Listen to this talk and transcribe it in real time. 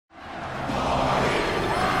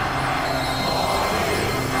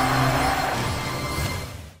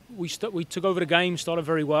we took over the game, started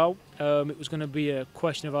very well. It was going to be a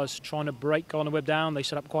question of us trying to break Gardner-Webb down. They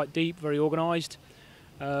set up quite deep, very organised.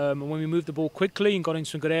 And when we moved the ball quickly and got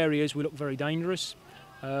into some good areas, we looked very dangerous.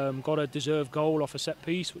 Got a deserved goal off a set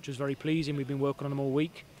piece, which was very pleasing. We've been working on them all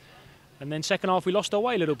week. And then second half, we lost our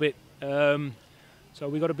way a little bit. So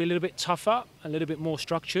we've got to be a little bit tougher, a little bit more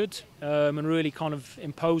structured, and really kind of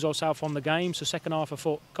impose ourselves on the game. So second half, I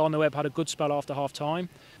thought Gardner-Webb had a good spell after half-time.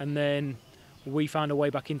 And then we found a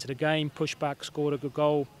way back into the game, pushed back, scored a good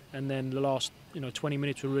goal. And then the last 20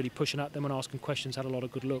 minutes, we were really pushing at them and asking questions, had a lot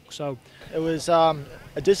of good looks. So it was a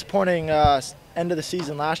disappointing end of the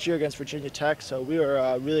season last year against Virginia Tech, so we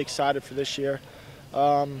were really excited for this year.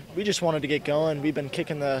 We just wanted to get going. We've been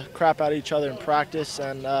kicking the crap out of each other in practice,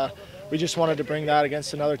 and we just wanted to bring that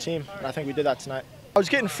against another team, and I think we did that tonight. I was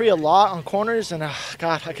getting free a lot on corners, and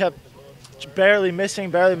God, I kept barely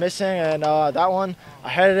missing, and that one, I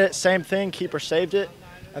headed it, same thing, keeper saved it.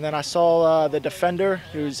 And then I saw the defender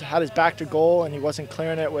who's had his back to goal, and he wasn't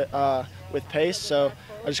clearing it with pace, so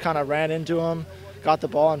I just kind of ran into him, got the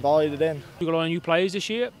ball, and volleyed it in. We've got a lot of new players this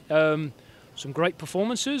year, some great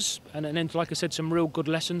performances, and then, like I said, some real good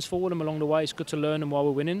lessons for them along the way. It's good to learn them while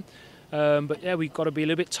we're winning. But yeah, we've got to be a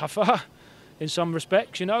little bit tougher in some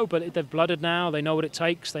respects, but they've blooded now. They know what it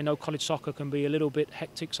takes. They know college soccer can be a little bit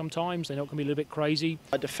hectic sometimes. They know it can be a little bit crazy.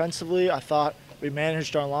 Defensively, I thought we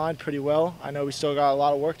managed our line pretty well. I know we still got a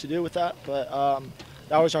lot of work to do with that, but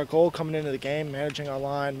that was our goal coming into the game, managing our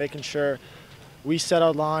line, making sure we set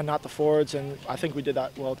our line, not the forwards, and I think we did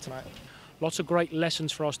that well tonight. Lots of great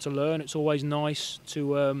lessons for us to learn. It's always nice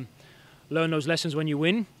to learn those lessons when you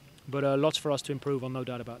win, but lots for us to improve on, no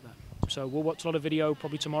doubt about that. So we'll watch a lot of video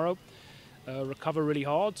probably tomorrow, recover really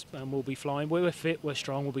hard, and we'll be flying. We're fit, we're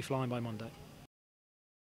strong, we'll be flying by Monday.